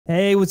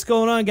Hey, what's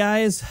going on,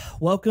 guys?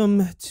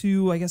 Welcome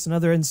to, I guess,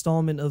 another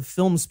installment of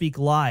FilmSpeak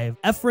Live.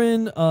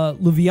 Efren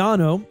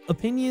Luviano,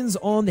 opinions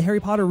on the Harry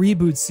Potter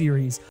reboot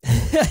series.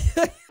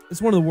 It's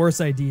one of the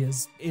worst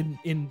ideas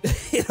in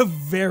a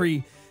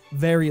very,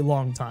 very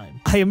long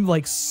time. I am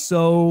like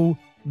so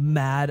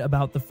mad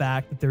about the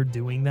fact that they're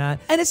doing that.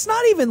 And it's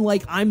not even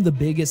like I'm the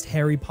biggest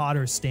Harry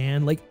Potter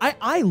stan. Like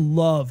I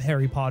love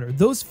Harry Potter.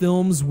 Those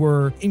films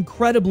were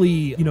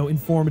incredibly,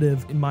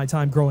 informative in my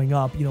time growing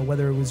up,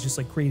 whether it was just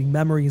like creating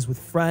memories with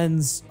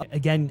friends,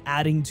 again,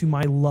 adding to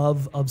my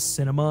love of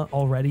cinema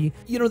already.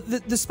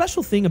 The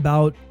special thing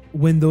about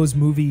when those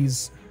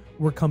movies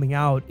were coming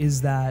out is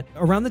that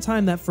around the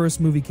time that first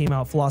movie came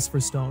out,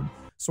 Philosopher's Stone,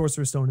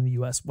 Sorcerer's Stone in the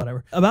US,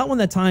 whatever. About when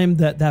that time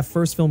that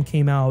first film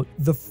came out,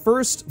 the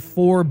first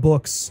 4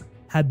 books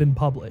had been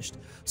published.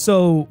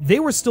 So they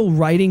were still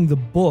writing the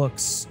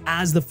books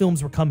as the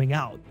films were coming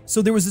out.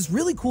 So there was this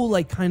really cool,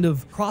 like, kind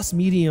of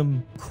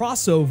cross-medium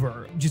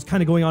crossover just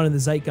kind of going on in the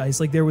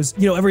zeitgeist. Like there was,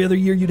 every other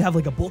year you'd have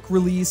like a book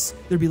release.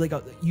 There'd be like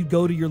you'd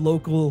go to your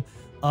local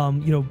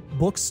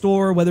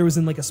bookstore, whether it was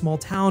in like a small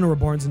town or a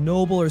Barnes &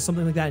 Noble or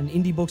something like that, an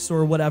indie bookstore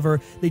or whatever.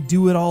 They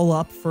do it all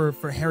up for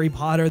Harry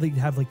Potter. They'd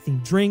have like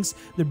themed drinks.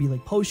 There'd be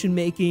like potion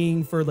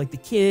making for like the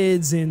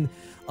kids and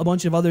a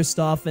bunch of other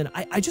stuff. And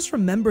I just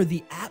remember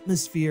the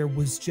atmosphere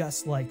was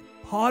just like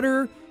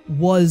Potter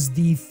was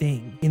the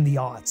thing in the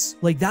aughts.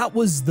 Like that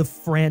was the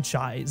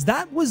franchise.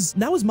 That was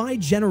my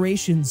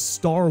generation's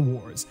Star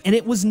Wars. And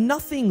it was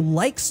nothing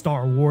like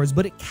Star Wars,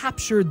 but it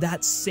captured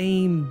that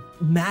same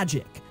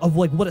magic of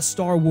like what a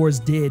Star Wars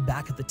did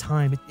back at the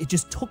time. It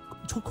just took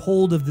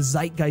hold of the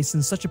zeitgeist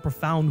in such a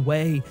profound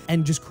way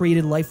and just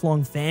created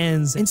lifelong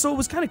fans. And so it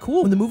was kind of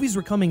cool when the movies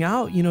were coming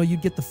out.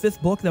 You'd get the 5th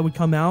book that would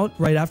come out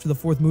right after the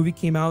 4th movie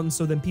came out, and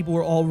so then people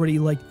were already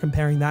like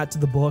comparing that to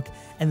the book,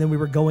 and then we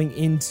were going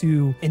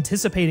into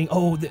anticipating,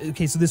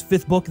 okay, so this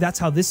 5th book, that's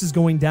how this is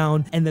going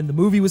down. And then the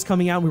movie was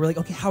coming out and we were like,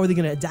 okay, how are they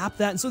going to adapt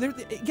that? And so there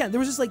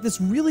was just like this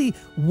really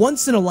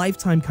once in a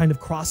lifetime kind of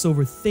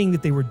crossover thing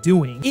that they were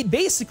doing. It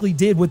basically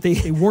did what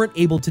they weren't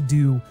able to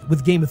do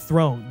with Game of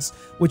Thrones,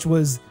 which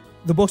was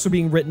the books were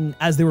being written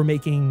as they were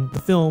making the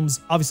films.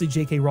 Obviously,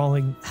 J.K.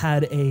 Rowling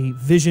had a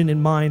vision in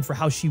mind for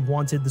how she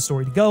wanted the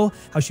story to go,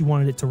 how she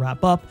wanted it to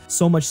wrap up,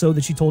 so much so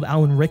that she told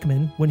Alan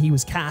Rickman when he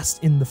was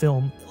cast in the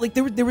film. Like,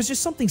 there was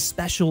just something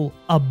special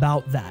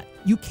about that.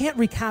 You can't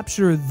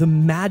recapture the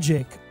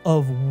magic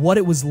of what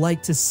it was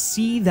like to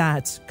see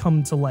that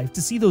come to life,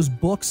 to see those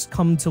books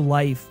come to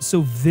life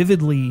so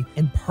vividly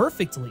and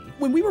perfectly.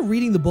 When we were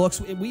reading the books,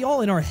 we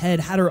all in our head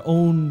had our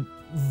own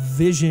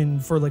vision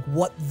for like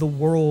what the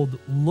world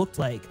looked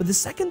like. But the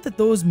second that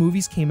those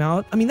movies came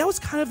out, I mean, that was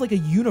kind of like a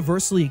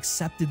universally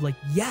accepted, like,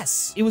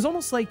 yes. It was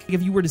almost like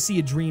if you were to see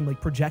a dream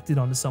like projected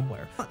onto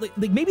somewhere. Like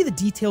maybe the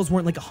details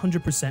weren't like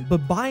 100%,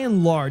 but by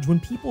and large, when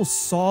people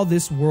saw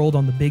this world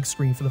on the big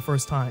screen for the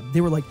first time,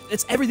 they were like,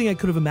 it's everything I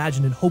could have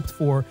imagined and hoped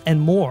for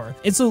and more.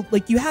 And so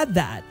like you had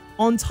that.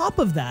 On top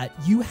of that,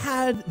 you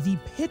had the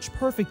pitch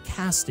perfect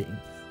casting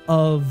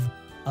of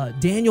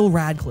Daniel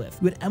Radcliffe,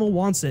 you had Emma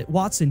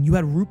Watson, you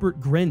had Rupert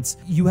Grint,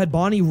 you had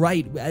Bonnie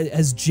Wright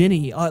as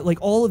Ginny, like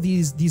all of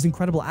these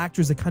incredible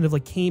actors that kind of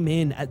like came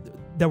in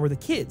that were the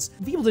kids.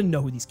 People didn't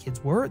know who these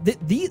kids were.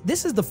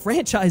 This is the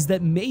franchise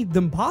that made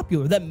them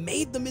popular, that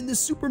made them into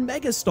super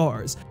mega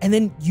stars. And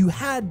then you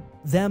had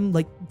them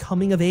like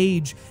coming of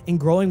age and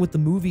growing with the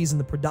movies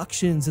and the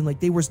productions, and like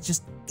they were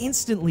just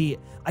instantly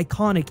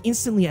iconic,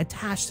 instantly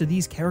attached to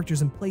these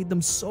characters and played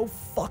them so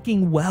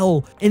fucking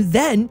well. And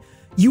then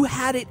you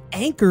had it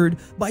anchored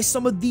by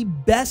some of the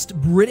best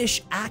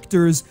British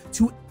actors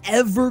to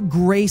ever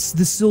grace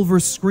the silver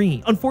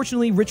screen.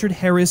 Unfortunately, Richard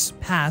Harris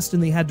passed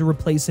and they had to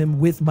replace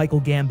him with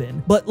Michael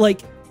Gambon. But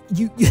like,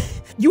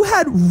 you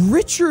had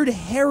Richard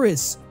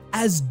Harris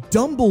as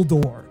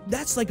Dumbledore.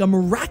 That's like a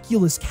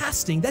miraculous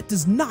casting. That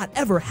does not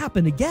ever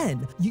happen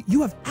again.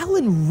 You have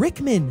Alan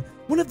Rickman,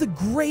 one of the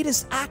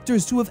greatest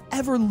actors to have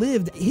ever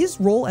lived. His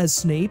role as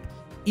Snape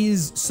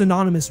is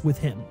synonymous with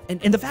him.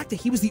 And the fact that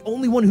he was the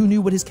only one who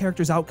knew what his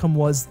character's outcome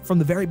was from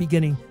the very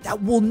beginning, that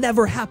will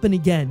never happen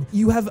again.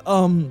 You have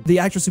the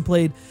actress who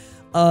played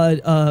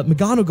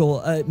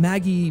McGonagall,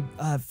 Maggie,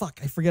 I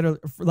forget her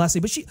last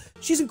name, but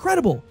she's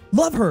incredible.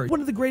 Love her. One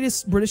of the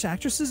greatest British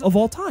actresses of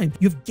all time.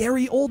 You have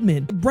Gary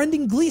Oldman,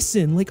 Brendan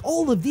Gleeson, like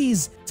all of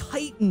these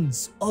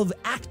titans of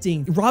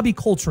acting. Robbie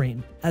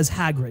Coltrane as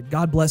Hagrid,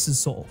 God bless his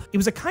soul. It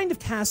was a kind of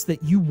cast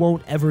that you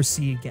won't ever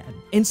see again.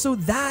 And so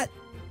that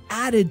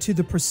added to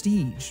the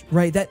prestige,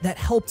 right? That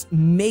helped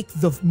make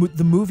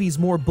the movies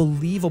more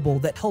believable,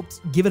 that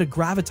helped give it a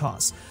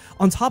gravitas.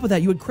 On top of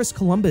that, you had Chris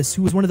Columbus,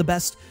 who was one of the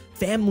best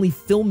family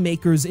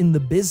filmmakers in the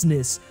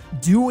business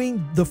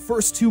doing the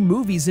first two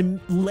movies and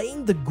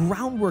laying the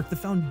groundwork, the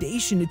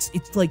foundation.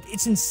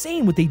 It's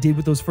insane what they did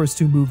with those first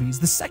two movies.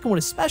 The second one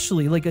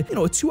especially, like a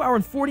 2 hour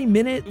and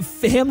 40-minute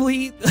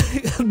family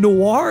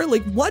noir.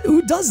 Like what?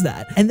 Who does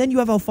that? And then you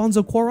have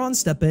Alfonso Cuarón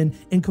step in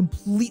and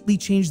completely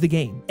change the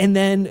game. And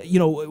then,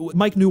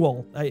 Mike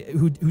Newell,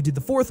 who did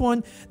the fourth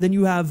one. Then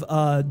you have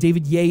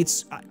David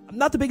Yates. I'm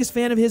not the biggest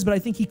fan of his, but I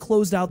think he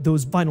closed out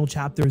those final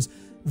chapters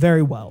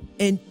very well.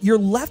 And you're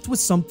left with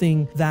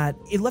something that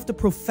it left a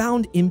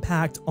profound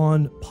impact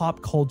on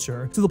pop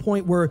culture to the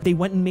point where they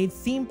went and made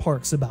theme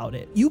parks about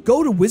it. You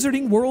go to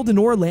Wizarding World in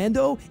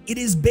Orlando, it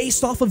is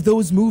based off of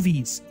those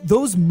movies.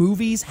 Those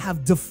movies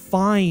have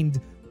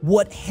defined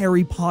what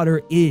Harry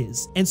Potter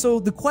is. And so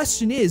the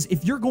question is,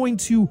 if you're going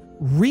to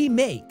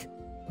remake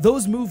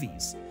those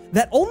movies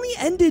that only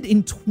ended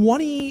in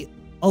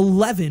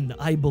 2011,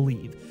 I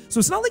believe. So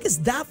it's not like it's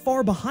that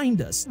far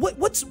behind us.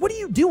 What are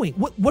you doing?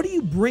 What are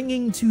you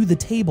bringing to the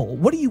table?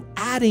 What are you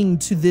adding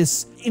to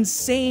this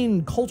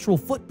insane cultural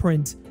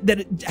footprint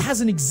that it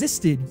hasn't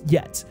existed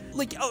yet?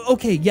 Like,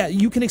 okay, yeah,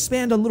 you can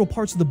expand on little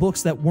parts of the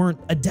books that weren't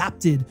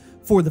adapted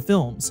for the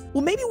films.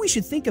 Well, maybe we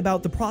should think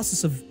about the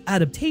process of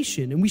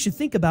adaptation, and we should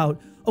think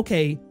about,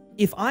 okay,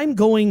 if I'm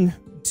going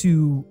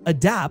to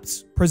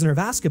adapt Prisoner of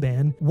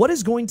Azkaban, what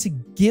is going to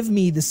give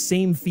me the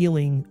same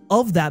feeling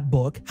of that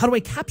book? How do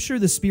I capture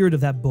the spirit of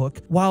that book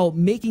while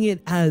making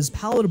it as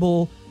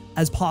palatable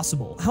as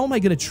possible? How am I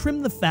going to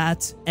trim the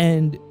fat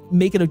and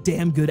make it a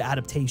damn good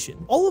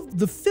adaptation? All of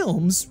the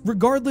films,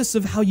 regardless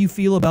of how you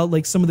feel about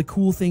like some of the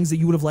cool things that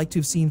you would have liked to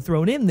have seen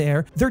thrown in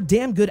there, they're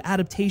damn good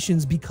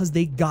adaptations because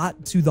they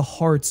got to the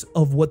heart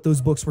of what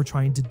those books were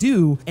trying to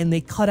do and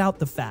they cut out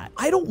the fat.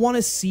 I don't want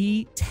to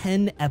see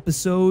 10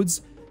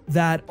 episodes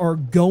that are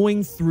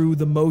going through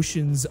the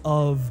motions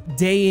of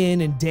day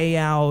in and day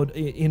out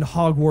in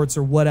Hogwarts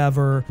or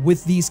whatever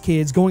with these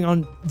kids going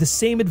on the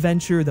same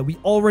adventure that we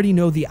already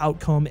know the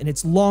outcome, and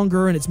it's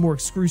longer and it's more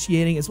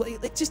excruciating. It's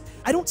like just,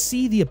 I don't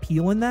see the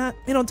appeal in that.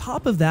 And on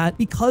top of that,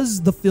 because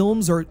the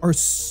films are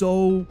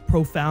so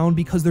profound,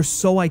 because they're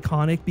so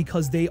iconic,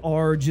 because they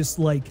are just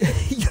like,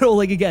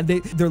 like again,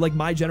 they're like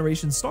my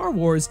generation Star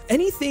Wars,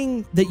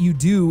 anything that you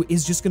do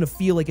is just gonna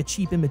feel like a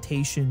cheap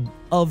imitation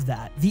of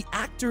that. The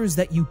actors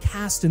that you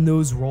cast in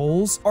those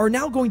roles are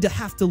now going to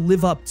have to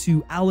live up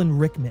to Alan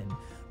Rickman,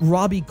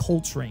 Robbie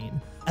Coltrane,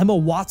 Emma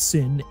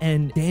Watson,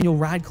 and Daniel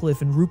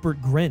Radcliffe and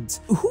Rupert Grint.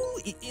 Who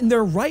in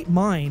their right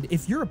mind,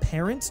 if you're a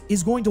parent,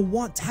 is going to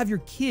want to have your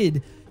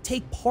kid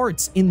take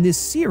parts in this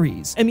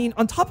series? I mean,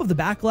 on top of the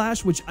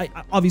backlash, which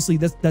obviously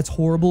that's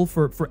horrible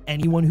for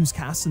anyone who's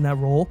cast in that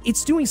role,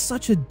 it's doing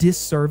such a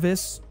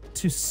disservice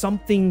to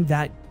something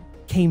that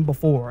came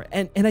before.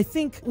 And I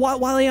think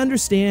while I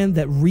understand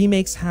that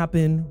remakes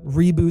happen,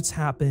 reboots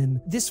happen,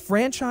 this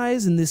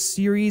franchise and this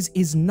series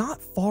is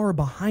not far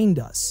behind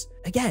us.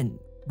 Again,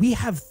 we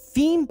have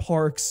theme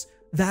parks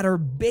that are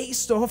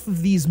based off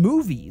of these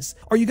movies.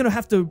 Are you going to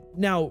have to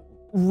now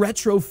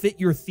retrofit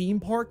your theme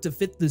park to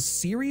fit the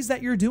series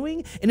that you're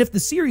doing? And if the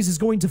series is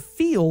going to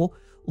feel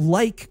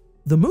like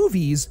the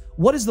movies,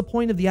 what is the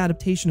point of the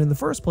adaptation in the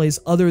first place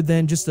other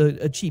than just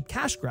a cheap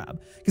cash grab?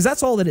 Because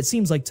that's all that it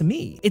seems like to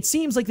me. It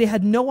seems like they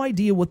had no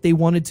idea what they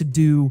wanted to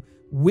do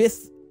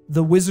with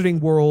the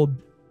Wizarding World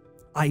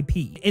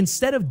IP.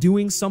 Instead of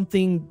doing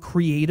something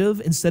creative,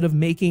 instead of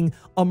making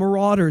a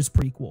Marauders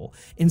prequel,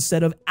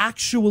 instead of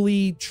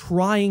actually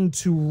trying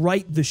to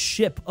right the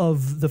ship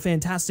of the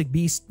Fantastic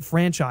Beasts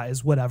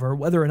franchise, whatever,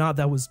 whether or not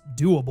that was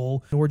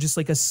doable, or just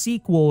like a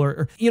sequel,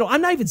 or I'm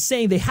not even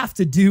saying they have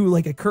to do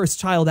like a Cursed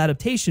Child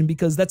adaptation,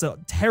 because that's a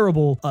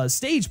terrible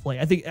stage play.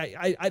 I think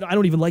I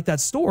don't even like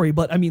that story,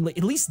 but I mean, like,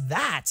 at least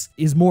that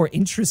is more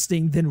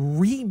interesting than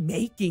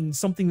remaking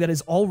something that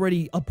is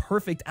already a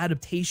perfect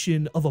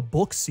adaptation of a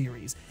book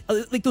series.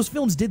 Like, those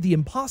films did the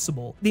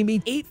impossible. They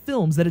made 8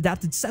 films that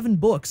adapted 7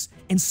 books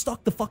and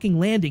stuck the fucking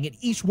landing, and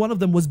each one of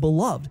them was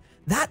beloved.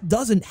 That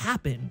doesn't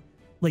happen,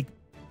 like,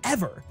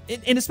 ever.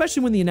 And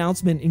especially when the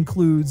announcement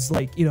includes,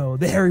 like,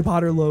 the Harry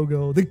Potter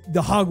logo, the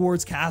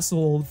Hogwarts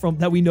castle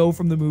that we know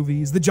from the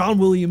movies, the John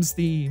Williams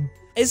theme.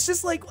 It's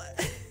just like,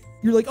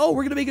 you're like, oh,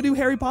 we're gonna make a new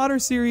Harry Potter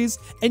series,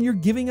 and you're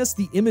giving us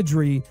the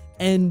imagery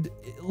and,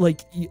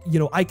 like,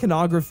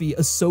 iconography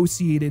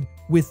associated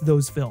with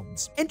those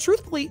films. And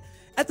truthfully,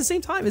 at the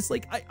same time, it's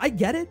like, I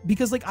get it,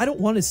 because, like, I don't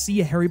want to see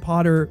a Harry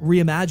Potter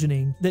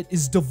reimagining that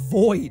is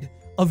devoid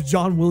of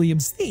John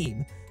Williams'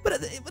 theme. But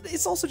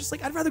it's also just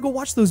like, I'd rather go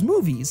watch those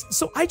movies.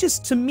 So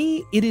to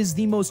me, it is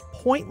the most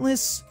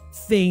pointless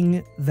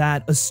thing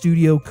that a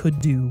studio could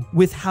do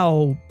with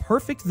how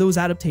perfect those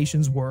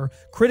adaptations were,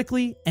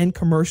 critically and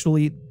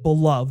commercially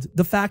beloved.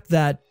 The fact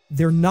that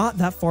they're not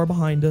that far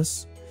behind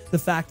us, the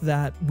fact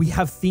that we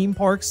have theme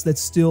parks that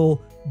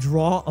still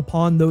draw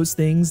upon those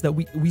things, that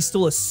we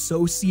still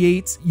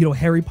associate, you know,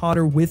 Harry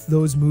Potter with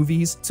those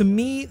movies. To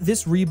me,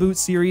 this reboot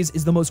series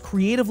is the most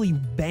creatively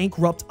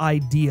bankrupt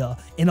idea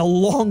in a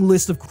long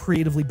list of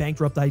creatively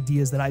bankrupt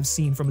ideas that I've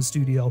seen from a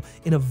studio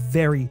in a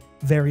very,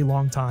 very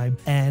long time.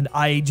 And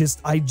I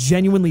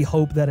genuinely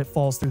hope that it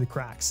falls through the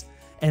cracks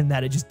and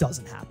that it just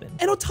doesn't happen.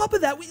 And on top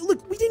of that, we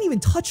didn't even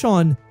touch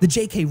on the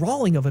J.K.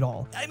 Rowling of it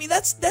all. I mean,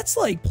 that's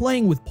like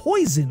playing with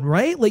poison,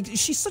 right? Like,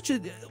 she's such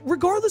a,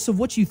 regardless of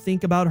what you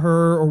think about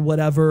her or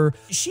whatever,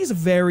 she's a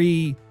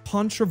very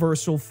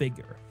controversial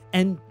figure.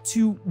 And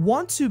to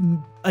want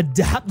to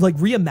adapt, like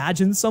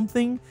reimagine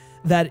something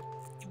that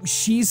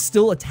she's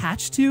still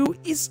attached to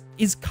is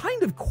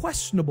kind of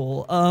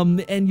questionable.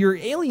 And you're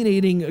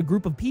alienating a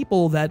group of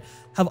people that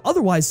have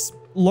otherwise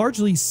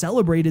largely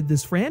celebrated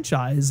this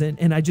franchise,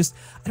 and I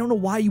don't know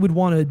why you would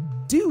want to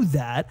do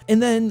that. And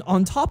then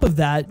on top of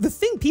that, the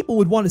thing people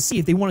would want to see,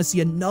 if they want to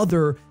see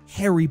another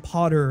Harry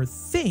Potter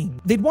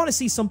thing, they'd want to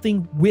see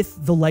something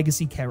with the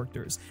legacy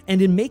characters. And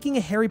in making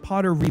a Harry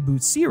Potter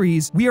reboot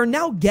series, we are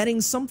now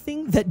getting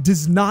something that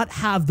does not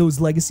have those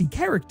legacy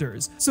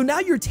characters. So now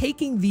you're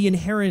taking the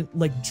inherent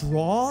like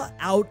draw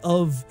out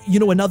of, you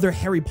know, another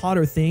Harry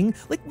Potter thing.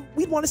 Like,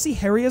 we'd want to see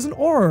Harry as an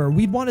Auror.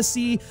 We'd want to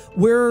see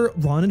where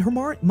Ron and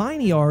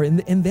Hermione are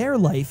in their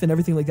life and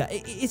everything like that.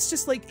 It's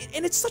just like,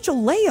 and it's such a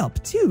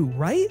layup too,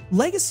 right?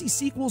 Legacy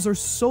sequels are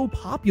so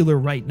popular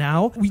right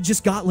now. We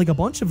just got like a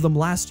bunch of them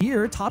last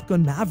year. Top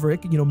Gun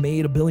Maverick, you know,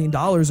 made $1 billion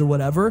or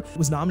whatever,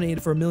 was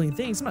nominated for a million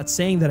things. I'm not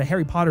saying that a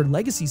Harry Potter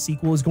legacy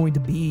sequel is going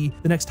to be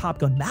the next Top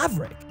Gun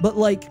Maverick, but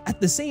like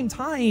at the same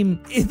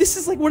time, this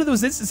is like one of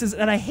those instances,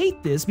 and I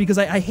hate this because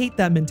I hate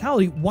that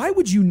mentality. Why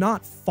would you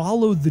not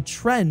follow the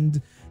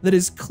trend that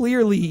is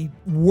clearly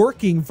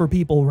working for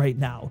people right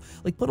now?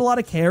 Like, put a lot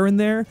of care in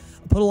there,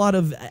 put a lot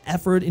of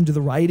effort into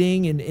the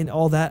writing and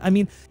all that. I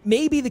mean,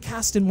 maybe the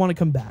cast didn't want to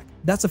come back.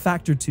 That's a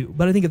factor too.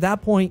 But I think at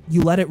that point,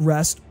 you let it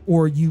rest,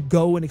 or you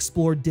go and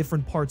explore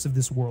different parts of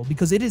this world,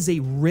 because it is a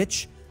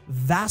rich,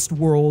 vast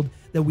world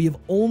that we have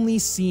only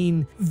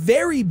seen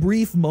very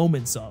brief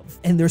moments of.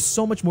 And there's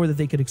so much more that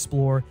they could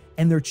explore,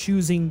 and they're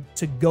choosing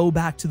to go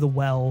back to the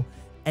well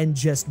and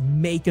just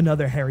make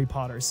another Harry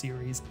Potter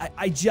series.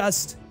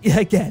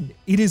 Again,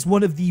 it is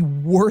one of the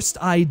worst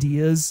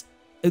ideas,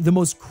 the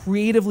most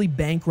creatively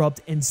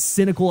bankrupt and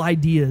cynical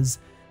ideas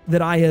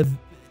that I have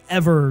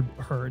ever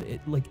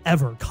heard,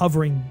 ever,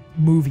 covering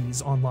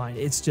movies online.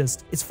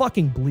 It's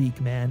fucking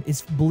bleak, man.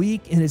 It's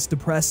bleak and it's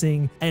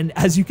depressing. And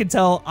as you can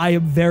tell, I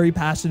am very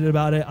passionate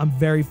about it. I'm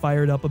very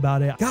fired up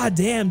about it. God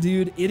damn,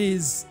 dude, it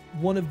is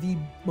one of the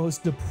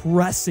most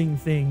depressing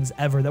things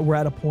ever that we're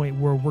at a point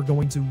where we're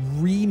going to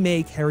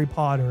remake Harry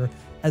Potter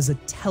as a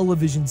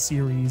television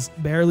series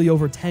barely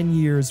over 10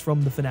 years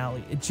from the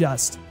finale. It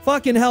just,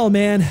 fucking hell,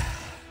 man.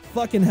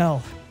 Fucking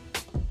hell.